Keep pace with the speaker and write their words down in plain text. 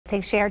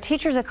Thanks, Jay. Our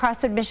teachers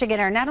across Mid-Michigan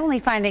are not only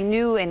finding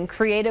new and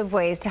creative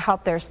ways to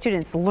help their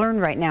students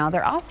learn right now,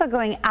 they're also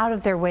going out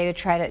of their way to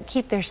try to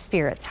keep their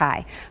spirits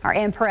high. Our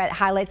Ann Perrette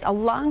highlights a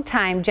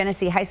longtime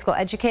Genesee High School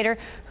educator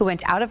who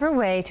went out of her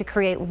way to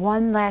create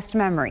one last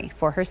memory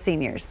for her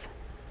seniors.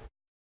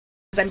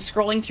 As I'm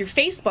scrolling through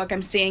Facebook,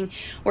 I'm seeing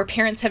where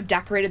parents have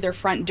decorated their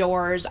front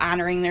doors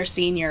honoring their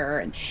senior,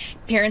 and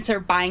parents are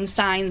buying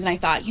signs, and I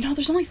thought, you know,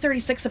 there's only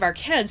 36 of our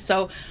kids,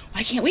 so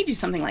why can't we do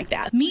something like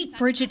that? Meet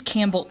Bridget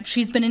Campbell.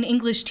 She's been an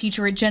English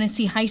teacher at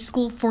Genesee High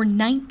School for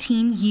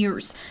 19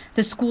 years.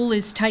 The school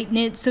is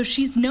tight-knit, so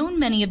she's known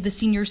many of the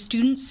senior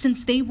students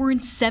since they were in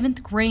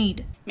 7th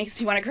grade.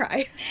 Makes me want to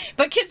cry,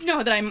 but kids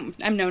know that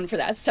I'm known for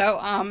that,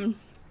 so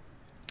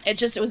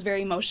it was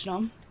very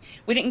emotional.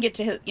 We didn't get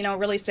to,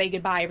 really say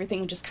goodbye.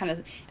 Everything just kind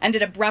of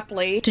ended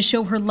abruptly. To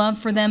show her love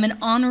for them and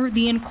honor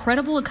the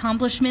incredible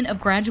accomplishment of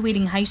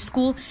graduating high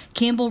school,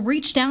 Campbell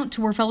reached out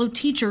to her fellow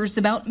teachers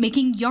about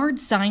making yard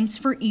signs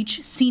for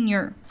each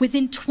senior.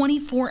 Within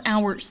 24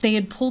 hours, they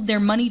had pulled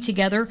their money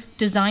together,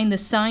 designed the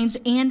signs,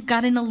 and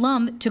got an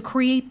alum to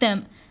create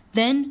them.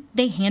 Then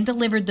they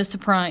hand-delivered the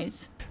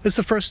surprise. This is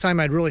the first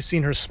time I'd really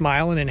seen her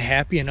smiling and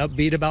happy and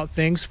upbeat about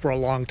things for a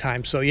long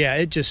time. So yeah,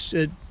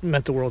 it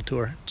meant the world to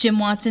her. Jim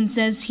Watson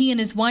says he and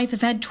his wife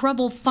have had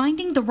trouble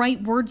finding the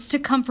right words to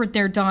comfort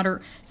their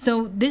daughter.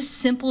 So this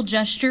simple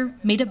gesture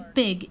made a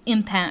big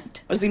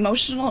impact. It was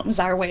emotional. It was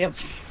our way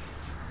of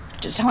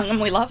just telling them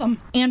we love them.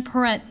 Ann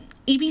Perrette,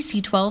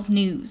 ABC 12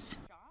 News.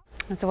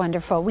 That's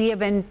wonderful. We have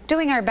been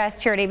doing our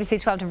best here at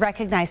ABC 12 to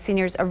recognize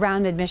seniors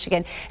around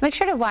Mid-Michigan. Make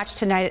sure to watch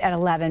tonight at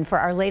 11 for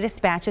our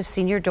latest batch of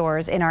senior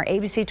doors in our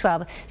ABC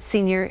 12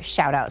 Senior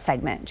Shout Out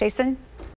segment. Jason?